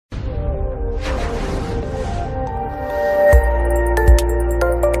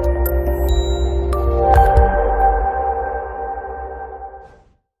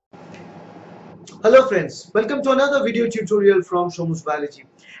Hello friends, welcome to another video tutorial from Shomu's Biology.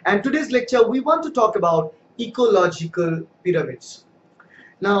 And today's lecture we want to talk about ecological pyramids.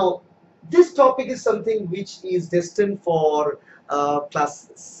 Now this topic is something which is destined for class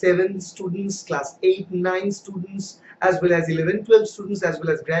 7 students, class 8, 9 students, as well as 11, 12 students, as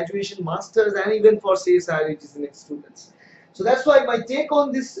well as graduation, masters, and even for CSIR students. So that's why my take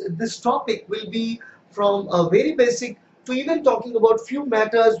on this topic will be from a very basic to even talking about few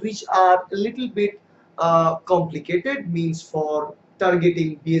matters which are a little bit complicated, means for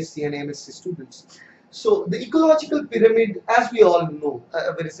targeting BSc and MSc students. So the ecological pyramid, as we all know,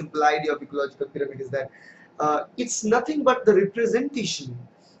 a very simple idea of ecological pyramid is that it's nothing but the representation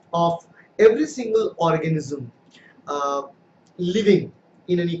of every single organism uh, living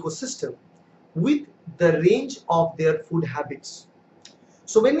in an ecosystem with the range of their food habits.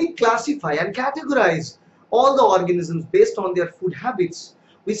 So when we classify and categorize all the organisms based on their food habits,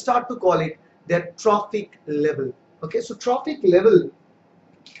 we start to call it their trophic level. Okay, so trophic level,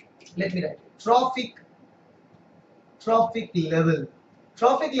 let me write it. Trophic level.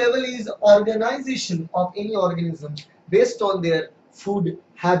 Trophic level is organization of any organism based on their food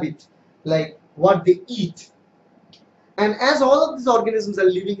habit, like what they eat. And as all of these organisms are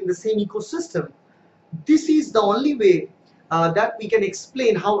living in the same ecosystem, this is the only way that we can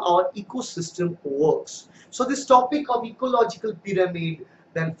explain how our ecosystem works. So this topic of ecological pyramid,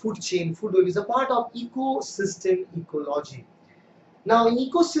 then food chain, food web is a part of ecosystem ecology. Now in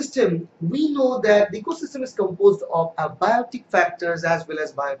ecosystem, we know that the ecosystem is composed of abiotic factors as well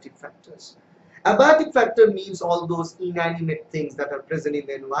as biotic factors. Abiotic factor means all those inanimate things that are present in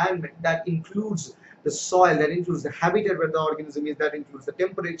the environment. That includes the soil, that includes the habitat where the organism is, that includes the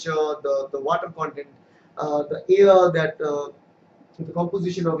temperature, the water content, the air, the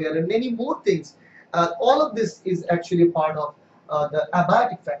composition of air, and many more things. All of this is actually a part of the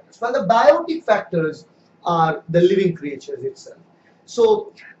abiotic factors, while the biotic factors are the living creatures itself.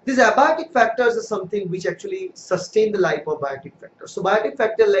 So these abiotic factors are something which actually sustain the life of biotic factors. So biotic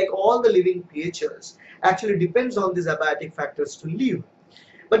factor, like all the living creatures, actually depends on these abiotic factors to live.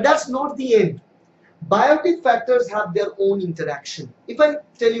 But that's not the end. Biotic factors have their own interaction. If I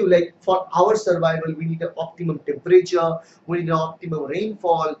tell you, like, for our survival we need an optimum temperature, we need an optimum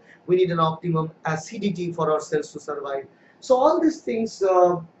rainfall, we need an optimum acidity for our cells to survive. So all these things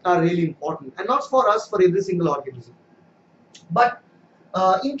are really important, and not for us, for every single organism. But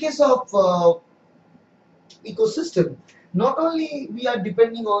in case of ecosystem, not only we are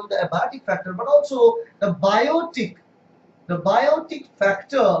depending on the abiotic factor, but also the biotic. The biotic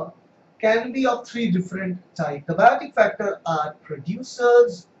factor can be of three different types. The biotic factor are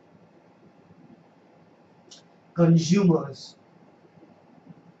producers, consumers,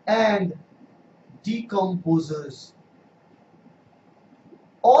 and decomposers.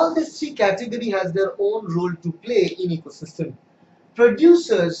 All these three category has their own role to play in ecosystem.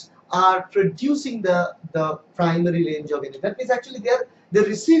 Producers are producing the primary range of energy. That means actually they're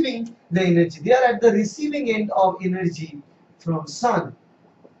receiving the energy. They are at the receiving end of energy from sun.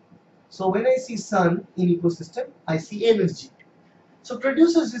 So when I see sun in ecosystem, I see energy. So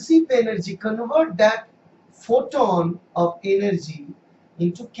producers receive the energy, convert that photon of energy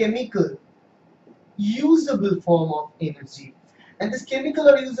into chemical usable form of energy. And this chemical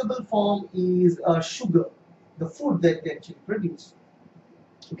or usable form is sugar, the food that they actually produce.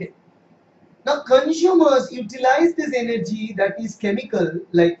 Okay. Now consumers utilize this energy that is chemical,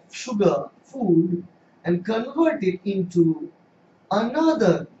 like sugar, food, and convert it into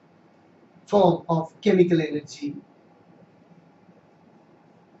another form of chemical energy,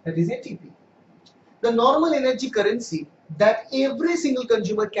 that is ATP. The normal energy currency that every single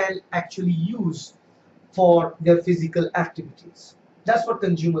consumer can actually use for their physical activities. That's what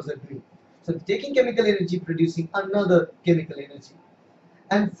consumers are doing. So taking chemical energy, producing another chemical energy.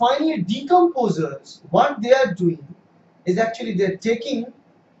 And finally decomposers, what they are doing is actually they're taking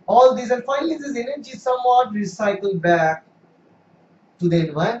all this, and finally this energy is somewhat recycled back to the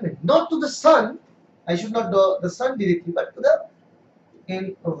environment, not to the sun. I should not do the sun directly, but to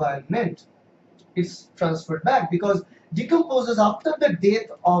the environment. It's transferred back, because decomposers, after the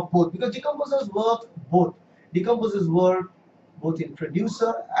death of both, because decomposers work both. Decomposers work both in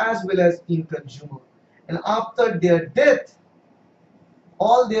producer as well as in consumer. And after their death,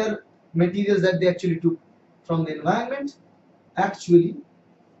 all their materials that they actually took from the environment actually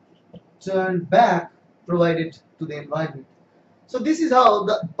turned back, provided to the environment. So this is how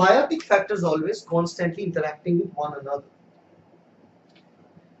the biotic factors always constantly interacting with one another.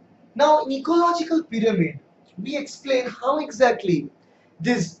 Now in ecological pyramid, we explain how exactly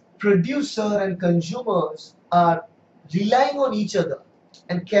this producer and consumers are relying on each other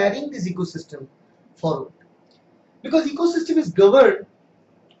and carrying this ecosystem forward. Because ecosystem is governed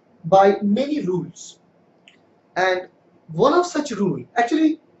by many rules, and one of such rule,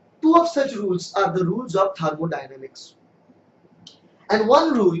 actually two of such rules, are the rules of thermodynamics, and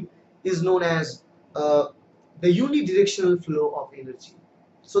one rule is known as the unidirectional flow of energy.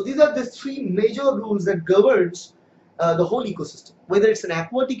 So these are the three major rules that governs the whole ecosystem. Whether it's an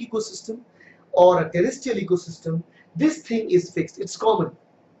aquatic ecosystem or a terrestrial ecosystem, this thing is fixed, it's common.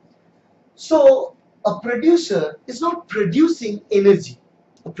 So a producer is not producing energy.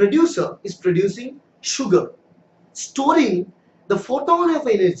 A producer is producing sugar, storing the photon of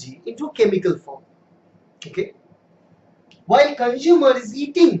energy into a chemical form. Okay. While consumer is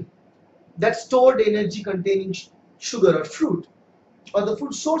eating that stored energy containing sugar or fruit, or the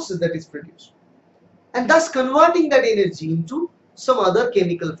food sources that is produced, and thus converting that energy into some other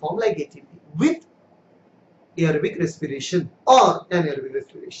chemical form like ATP with aerobic respiration or anaerobic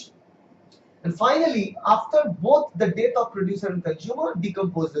respiration. And finally, after both the death of producer and consumer,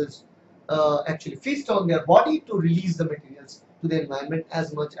 decomposers actually feast on their body to release the materials to the environment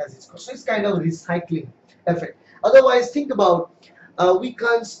as much as it's cost. So it's kind of a recycling effect. Otherwise, think about we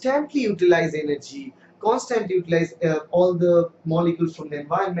constantly utilize energy, constantly utilize all the molecules from the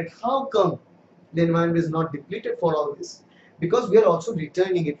environment. How come the environment is not depleted for all this? Because we are also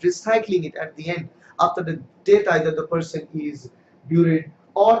returning it, recycling it at the end. After the death, either the person is buried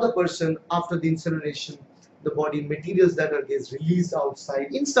or the person, after the incineration, the body materials that are gets released outside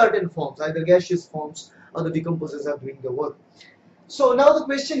in certain forms, either gaseous forms, or the decomposers are doing the work. So now the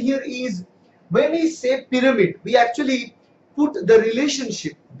question here is, when we say pyramid, we actually put the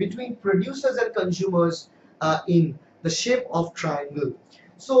relationship between producers and consumers in the shape of triangle.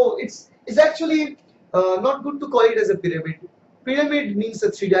 So it's actually not good to call it as a pyramid. Pyramid means a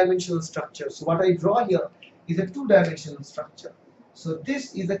three-dimensional structure. So what I draw here is a two-dimensional structure. So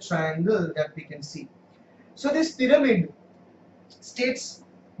this is a triangle that we can see. So this pyramid states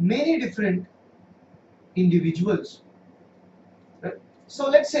many different individuals. Right? So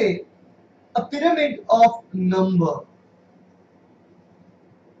let's say a pyramid of number.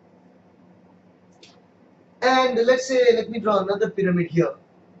 And let's say, let me draw another pyramid here.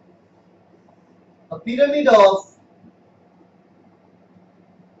 A pyramid of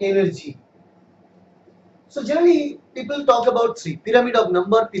energy. So generally people talk about three: pyramid of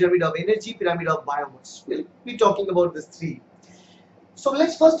number, pyramid of energy, pyramid of biomass. We'll be talking about these three. So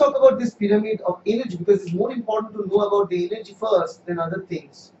let's first talk about this pyramid of energy, because it's more important to know about the energy first than other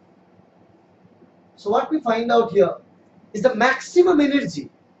things. So what we find out here is the maximum energy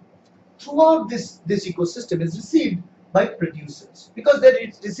throughout this ecosystem is received by producers, because they're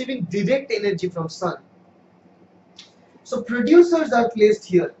receiving direct energy from sun. So producers are placed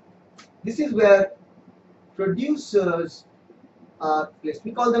here. This is where producers are placed.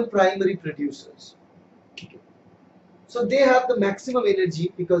 We call them primary producers. Okay. So they have the maximum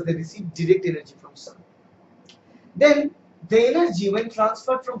energy because they receive direct energy from sun. Then the energy, when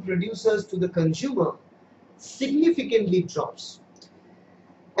transferred from producers to the consumer, significantly drops.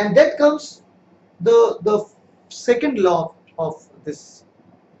 And that comes the second law of this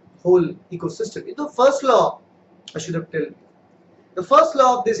whole ecosystem. In the first law, I should have told you, the first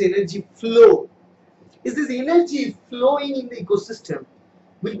law of this energy flow is this energy flowing in the ecosystem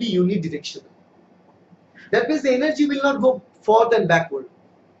will be unidirectional. That means the energy will not go forward and backward.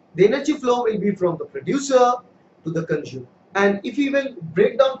 The energy flow will be from the producer to the consumer. And if we will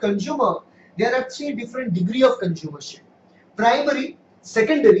break down consumer, there are three different degrees of consumership: primary,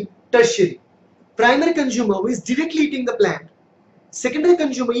 secondary, tertiary. Primary consumer, who is directly eating the plant; secondary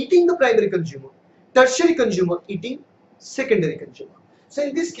consumer eating the primary consumer; tertiary consumer eating secondary consumer. So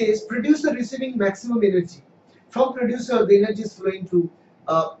in this case, producer receiving maximum energy. From producer, the energy is flowing to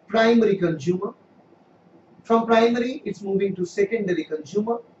primary consumer. From primary, it's moving to secondary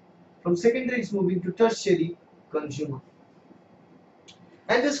consumer. From secondary, it's moving to tertiary consumer.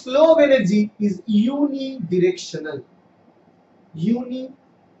 And this flow of energy is unidirectional.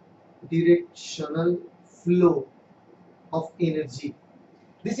 Unidirectional flow of energy.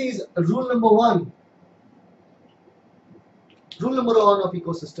 This is rule number one. Rule number one of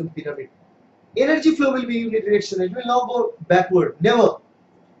ecosystem pyramid. Energy flow will be unidirectional. It will not go backward. Never.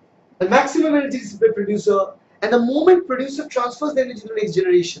 The maximum energy is by producer, and the moment producer transfers the energy to the next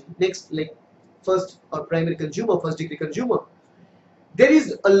generation, next, like first or primary consumer, first degree consumer, there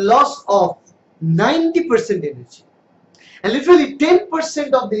is a loss of 90% energy. And literally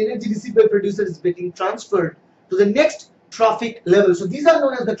 10% of the energy received by producer is getting transferred to the next trophic level. So these are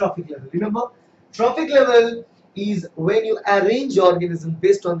known as the trophic level. Remember, trophic level is when you arrange organisms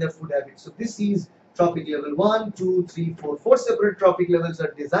based on their food habits. So this is trophic level 1, 2, 3, 4. 4 separate trophic levels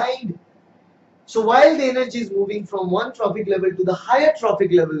are designed So while the energy is moving from one trophic level to the higher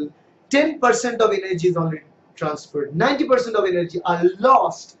trophic level, 10% of energy is only transferred. 90% of energy are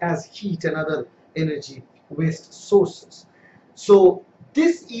lost as heat and other energy waste sources. So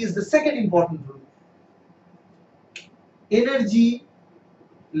this is the second important rule. Energy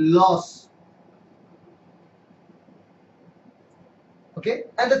loss. Okay,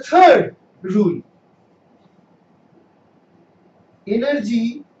 and the third rule,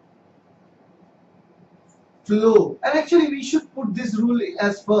 energy flow. And actually we should put this rule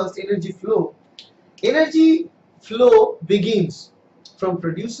as first, energy flow. Energy flow begins from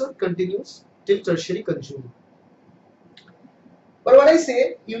producer, continues till tertiary consumer. But what I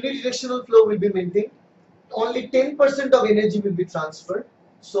say, unidirectional flow will be maintained. Only 10% of energy will be transferred.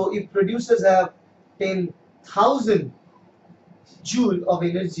 So if producers have 10,000 joule of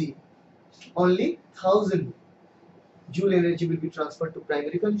energy, only 1000 joule energy will be transferred to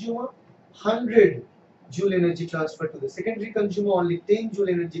primary consumer, 100 joule energy transferred to the secondary consumer, only 10 joule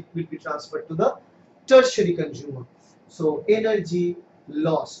energy will be transferred to the tertiary consumer. So energy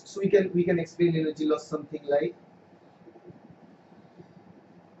loss. So we can explain energy loss something like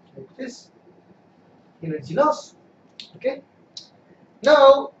this. Energy loss. Okay.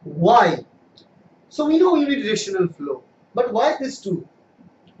 Now why? So we know unidirectional flow, but why this two?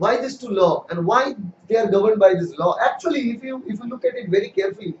 Why these two law and why they are governed by this law? Actually, if you look at it very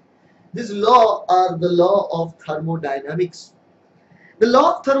carefully, this law are the law of thermodynamics. The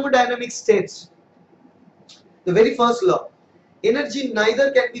law of thermodynamics states, the very first law, energy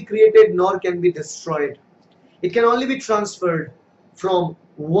neither can be created nor can be destroyed. It can only be transferred from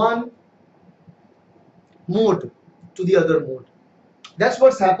one mode to the other mode. That's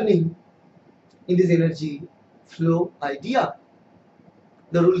what's happening in this energy flow idea.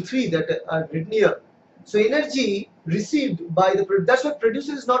 The rule 3 that are written here. So energy received by the, that's why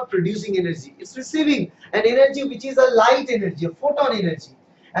producer is not producing energy, it's receiving an energy which is a light energy, a photon energy,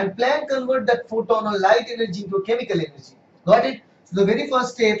 and plant convert that photon or light energy into a chemical energy. Got it? So the very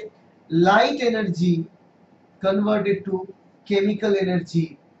first step, light energy converted to chemical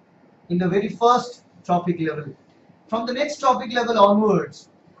energy in the very first trophic level. From the next trophic level onwards,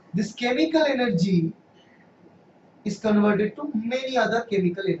 this chemical energy is converted to many other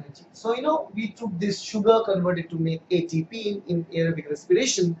chemical energy. So we took this sugar, converted to make ATP in aerobic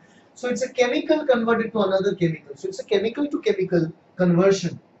respiration. So it's a chemical converted to another chemical. So it's a chemical to chemical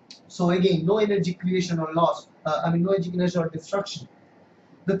conversion. So again, no energy creation or loss. No energy or destruction.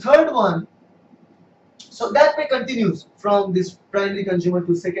 The third one, so that way continues from this primary consumer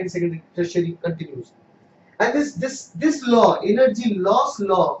to secondary, tertiary continues. And this law, energy loss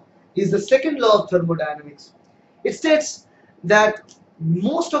law, is the second law of thermodynamics. It states that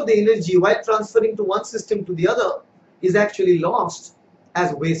most of the energy while transferring to one system to the other is actually lost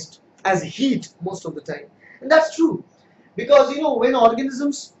as waste, as heat most of the time. And that's true because when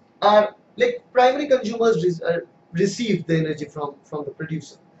organisms are like primary consumers receive the energy from the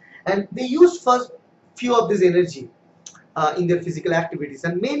producer, and they use first few of this energy in their physical activities,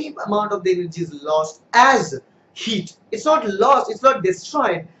 and many amount of the energy is lost as heat. It's not lost, it's not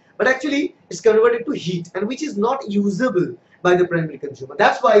destroyed, but actually it's converted to heat, and which is not usable by the primary consumer.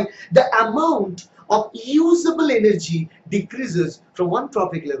 That's why the amount of usable energy decreases from one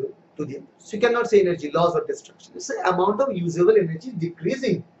trophic level to the other. So you cannot say energy loss or destruction. It's the amount of usable energy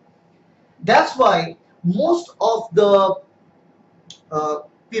decreasing. That's why most of the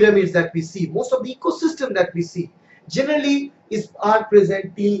pyramids that we see, most of the ecosystem that we see, generally are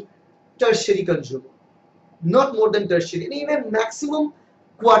present till tertiary consumer, not more than tertiary, and even maximum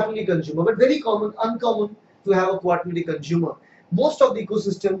quaternary consumer, but very uncommon to have a quaternary consumer. Most of the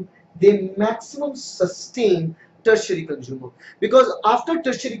ecosystem, they maximum sustain tertiary consumer, because after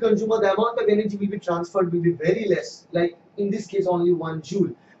tertiary consumer the amount of energy will be transferred will be very less, like in this case only 1 joule,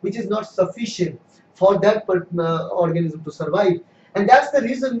 which is not sufficient for that organism to survive. And that's the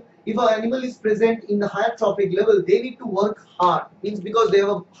reason if an animal is present in the higher trophic level, they need to work hard, means because they have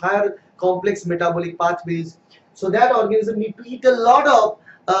a higher complex metabolic pathways, so that organism need to eat a lot of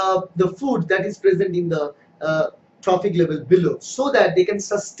the food that is present in the trophic level below, so that they can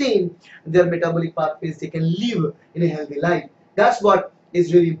sustain their metabolic pathways, they can live in a healthy life. That's what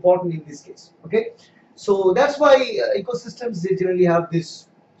is really important in this case. Okay, so that's why ecosystems, they generally have this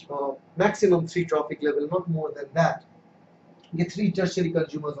maximum 3 trophic level, not more than that. Get 3 tertiary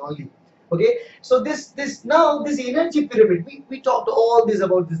consumers only. Okay, so this energy pyramid, we talked all this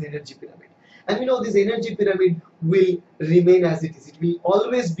about this energy pyramid, and we know this energy pyramid will remain as it is. It will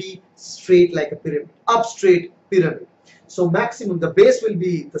always be straight like a pyramid, up straight pyramid. So maximum, the base will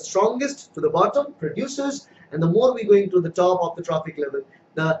be the strongest to the bottom, producers, and the more we going to the top of the trophic level,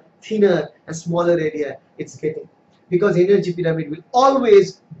 the thinner and smaller area it's getting, because energy pyramid will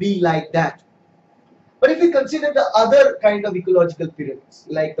always be like that. But if we consider the other kind of ecological pyramids,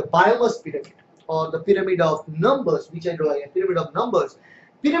 like the biomass pyramid or the pyramid of numbers, which I draw here, pyramid of numbers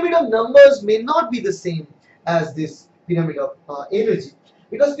may not be the same as this pyramid of energy,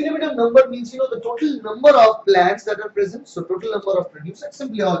 because pyramid of number means, the total number of plants that are present. So total number of producers,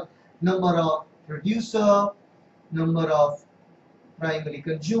 simply all number of producer, number of primary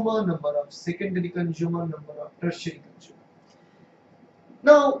consumer, number of secondary consumer, number of tertiary consumer.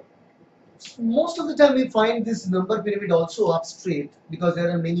 Now, most of the time we find this number pyramid also up straight, because there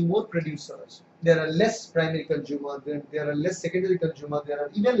are many more producers, there are less primary consumer, there are less secondary consumer, there are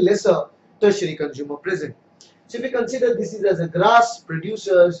even lesser tertiary consumer present. So if we consider this is as a grass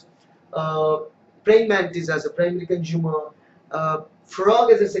producers, praying mantis as a primary consumer,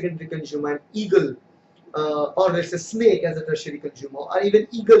 frog as a secondary consumer, and eagle or let's say snake as a tertiary consumer, or even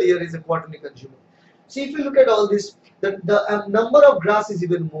eagle here is a quaternary consumer. So if you look at all this, the number of grass is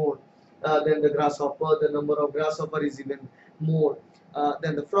even more than the grasshopper, the number of grasshopper is even more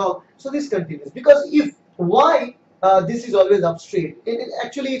than the frog. So this continues, because why this is always up straight,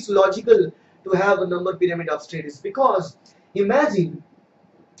 actually it's logical to have a number pyramid up straight, is because imagine,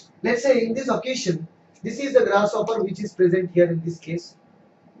 let's say in this occasion, this is the grasshopper which is present here in this case,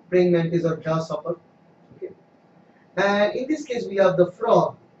 praying mantis or grasshopper, okay, and in this case we have the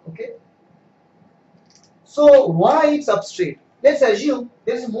frog, okay. So why it's up straight? Let's assume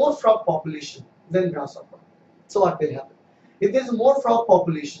there is more frog population than grasshopper. So what will happen? If there is more frog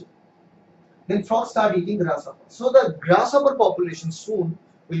population, then frogs start eating grasshopper. So the grasshopper population soon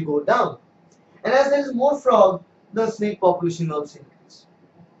will go down. And as there is more frog, the snake population will also increase.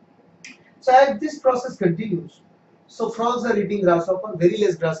 So as this process continues, so frogs are eating grasshopper, very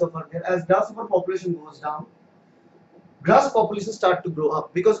less grasshopper there. As grasshopper population goes down, grass population start to grow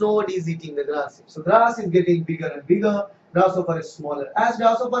up, because nobody is eating the grass. So grass is getting bigger and bigger, grasshopper is smaller. As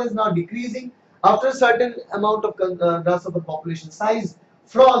grasshopper is now decreasing, after a certain amount of grasshopper population size,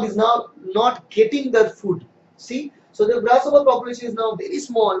 frog is now not getting their food. See, so the grasshopper population is now very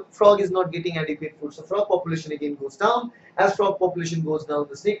small, frog is not getting adequate food. So frog population again goes down. As frog population goes down,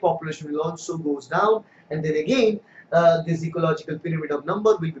 the snake population will also goes down, and then again this ecological pyramid of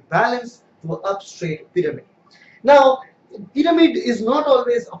number will be balanced to an up straight pyramid. Now, pyramid is not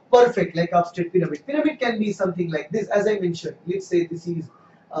always a perfect like up straight pyramid. Pyramid can be something like this, as I mentioned. Let's say this is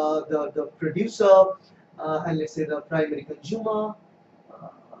the producer, and let's say the primary consumer,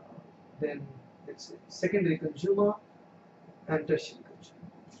 then let's say secondary consumer, and tertiary consumer.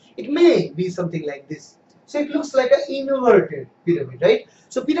 It may be something like this. So it looks like an inverted pyramid, right?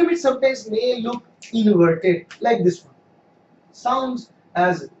 So pyramid sometimes may look inverted like this one. Sounds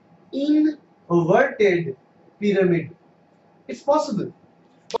as inverted pyramid. It's possible.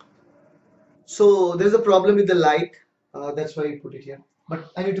 So there's a problem with the light, that's why I put it here.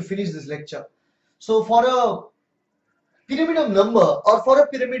 But I need to finish this lecture. So for a pyramid of number or for a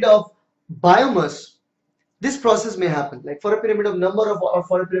pyramid of biomass, this process may happen. Like for a pyramid of number or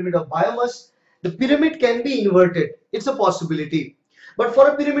for a pyramid of biomass, the pyramid can be inverted. It's a possibility. But for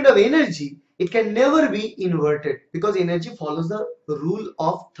a pyramid of energy, it can never be inverted, because energy follows the rule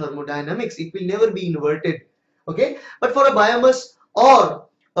of thermodynamics. It will never be inverted. Okay, but for a biomass or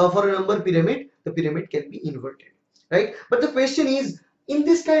for a number pyramid, the pyramid can be inverted, right? But the question is, in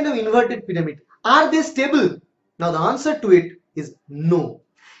this kind of inverted pyramid, are they stable? Now the answer to it is no.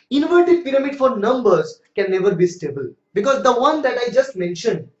 Inverted pyramid for numbers can never be stable, because the one that I just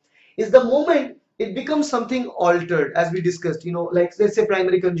mentioned is the moment it becomes something altered, as we discussed, like let's say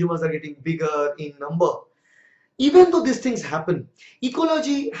primary consumers are getting bigger in number. Even though these things happen,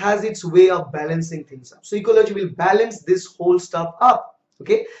 ecology has its way of balancing things up. So ecology will balance this whole stuff up.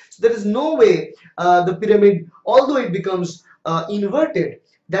 Okay, so there is no way the pyramid, although it becomes inverted,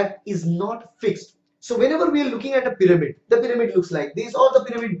 that is not fixed. So whenever we are looking at a pyramid, the pyramid looks like this, or the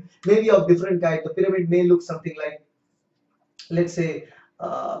pyramid may be of different kind. The pyramid may look something like, let's say,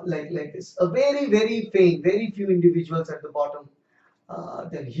 like this. A very faint, very few individuals at the bottom,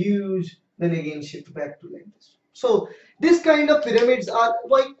 then huge, then again shift back to like this. So this kind of pyramids are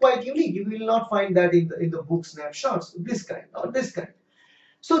quite unique. You will not find that in the book snapshots, this kind or this kind.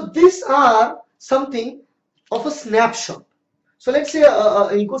 So these are something of a snapshot. So let's say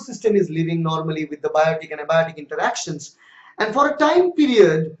an ecosystem is living normally with the biotic and abiotic interactions, and for a time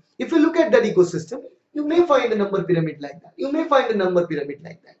period, if you look at that ecosystem, you may find a number pyramid like that. You may find a number pyramid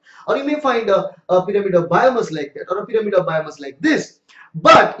like that, or you may find a pyramid of biomass like that, or a pyramid of biomass like this.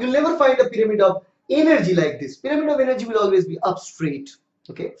 But you'll never find a pyramid of energy like this. Pyramid of energy will always be up straight.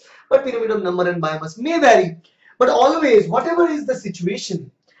 Okay, but pyramid of number and biomass may vary. But always, whatever is the situation,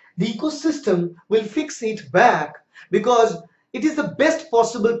 the ecosystem will fix it back, because it is the best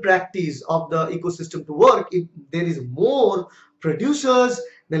possible practice of the ecosystem to work if there is more producers,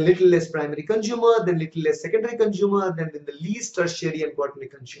 then little less primary consumer, then little less secondary consumer, then the least tertiary and quaternary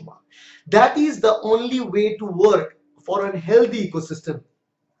consumer. That is the only way to work for a healthy ecosystem.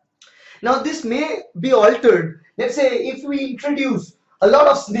 Now this may be altered. Let's say if we introduce a lot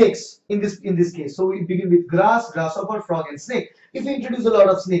of snakes in this case. So we begin with grass, grasshopper, frog and snake. If we introduce a lot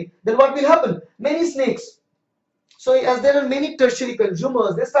of snake, then what will happen? Many snakes. So as there are many tertiary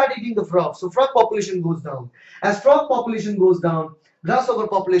consumers, they start eating the frog. So frog population goes down. As frog population goes down, grasshopper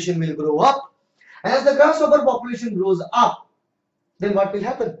population will grow up. And as the grasshopper population grows up, then what will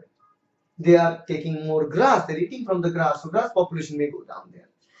happen? They are taking more grass. They're eating from the grass. So grass population may go down there.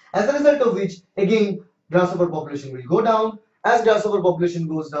 As a result of which, again, grasshopper population will go down. As grasshopper population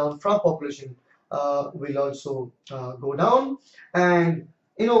goes down, frog population will also go down. And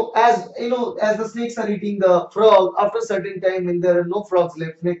as the snakes are eating the frog, after a certain time, when there are no frogs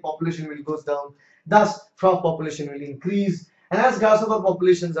left, snake population will goes down. Thus, frog population will increase. And as grasshopper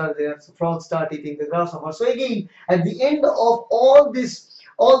populations are there, so frogs start eating the grasshopper. So again, at the end of all these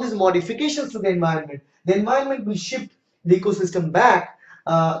modifications to the environment will shift the ecosystem back,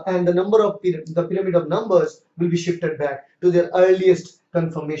 and the pyramid of numbers will be shifted back to their earliest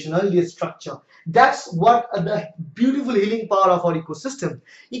conformation, earliest structure. That's what the beautiful healing power of our ecosystem.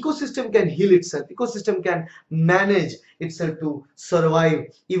 Ecosystem can heal itself. Ecosystem can manage itself to survive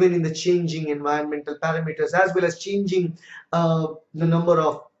even in the changing environmental parameters, as well as changing the number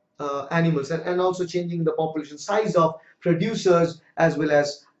of animals, and also changing the population size of producers as well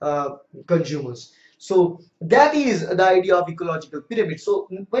as consumers. So that is the idea of ecological pyramid. So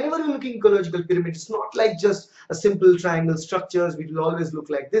whenever you're looking ecological pyramid, it's not like just a simple triangle structures which will always look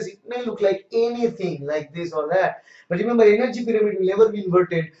like this. It may look like anything like this or that. But remember, energy pyramid will never be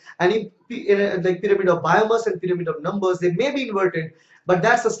inverted. And like pyramid of biomass and pyramid of numbers, they may be inverted, but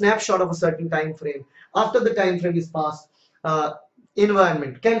that's a snapshot of a certain time frame. After the time frame is passed,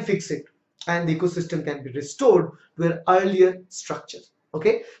 environment can fix it, and the ecosystem can be restored to an earlier structure.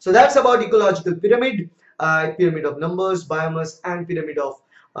 Okay, so that's about ecological pyramid, pyramid of numbers, biomass, and pyramid of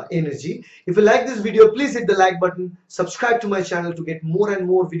energy. If you like this video, please hit the like button, subscribe to my channel to get more and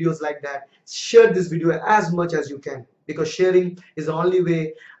more videos like that. Share this video as much as you can, because sharing is the only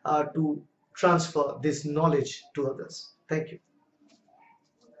way to transfer this knowledge to others. Thank you.